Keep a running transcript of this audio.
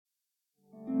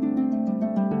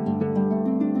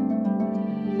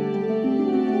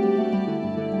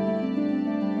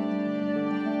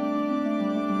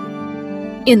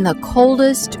In the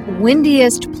coldest,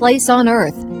 windiest place on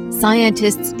Earth,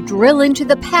 scientists drill into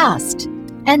the past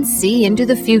and see into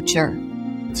the future.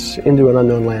 It's into an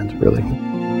unknown land, really.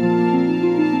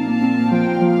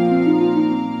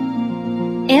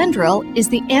 Andrill is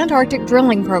the Antarctic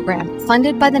drilling program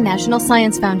funded by the National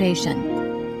Science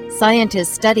Foundation.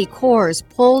 Scientists study cores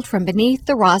pulled from beneath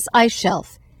the Ross Ice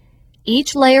Shelf.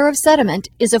 Each layer of sediment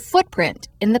is a footprint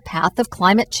in the path of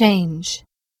climate change.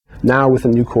 Now, with the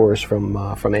new cores from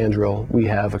Andrill, we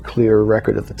have a clear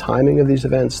record of the timing of these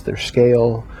events, their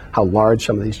scale, how large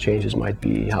some of these changes might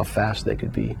be, how fast they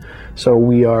could be. So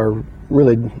we are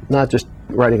really not just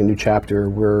writing a new chapter,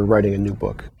 we're writing a new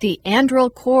book. The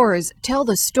Andrill cores tell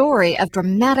the story of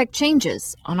dramatic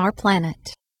changes on our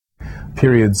planet.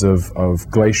 Periods of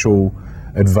glacial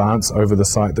advance over the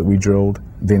site that we drilled,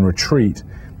 then retreat,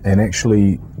 and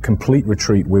actually complete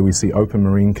retreat where we see open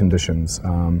marine conditions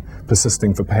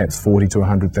persisting for perhaps 40 to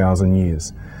 100,000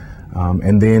 years.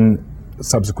 And then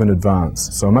subsequent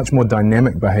advance. So a much more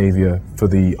dynamic behavior for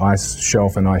the ice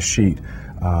shelf and ice sheet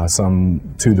some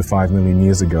 2 to 5 million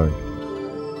years ago.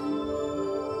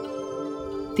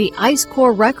 The ice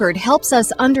core record helps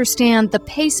us understand the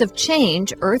pace of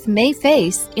change Earth may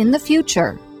face in the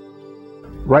future.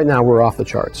 Right now we're off the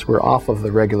charts. We're off of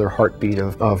the regular heartbeat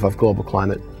of global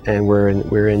climate, and we're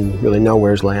in really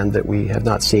nowhere's land that we have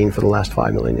not seen for the last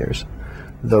 5 million years.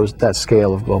 That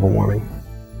scale of global warming.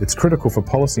 It's critical for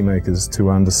policymakers to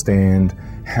understand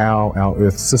how our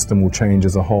Earth system will change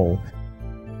as a whole.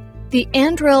 The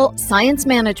Andrill Science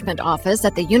Management Office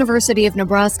at the University of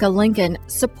Nebraska-Lincoln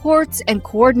supports and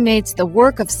coordinates the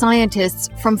work of scientists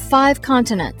from 5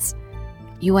 continents.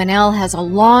 UNL has a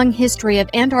long history of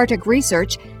Antarctic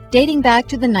research dating back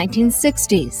to the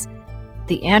 1960s.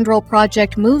 The Andrill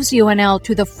project moves UNL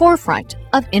to the forefront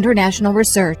of international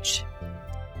research.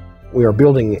 We are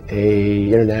building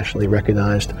an internationally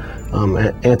recognized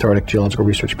Antarctic geological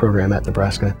research program at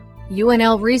Nebraska.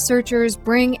 UNL researchers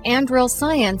bring Andrill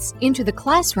science into the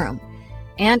classroom,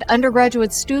 and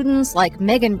undergraduate students like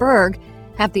Megan Berg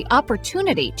have the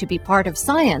opportunity to be part of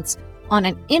science on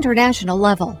an international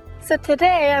level. So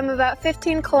today I'm about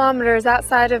 15 kilometers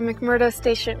outside of McMurdo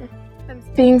Station.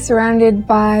 Being surrounded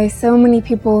by so many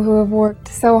people who have worked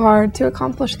so hard to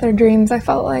accomplish their dreams, I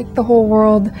felt like the whole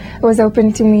world was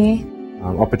open to me.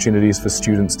 Opportunities for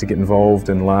students to get involved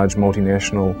in large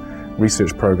multinational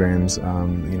research programs,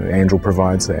 Andrill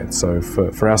provides that. So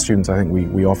for our students, I think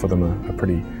we offer them a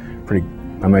pretty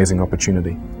amazing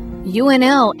opportunity.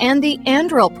 UNL and the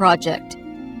Andrill Project,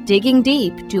 digging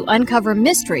deep to uncover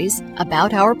mysteries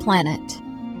about our planet.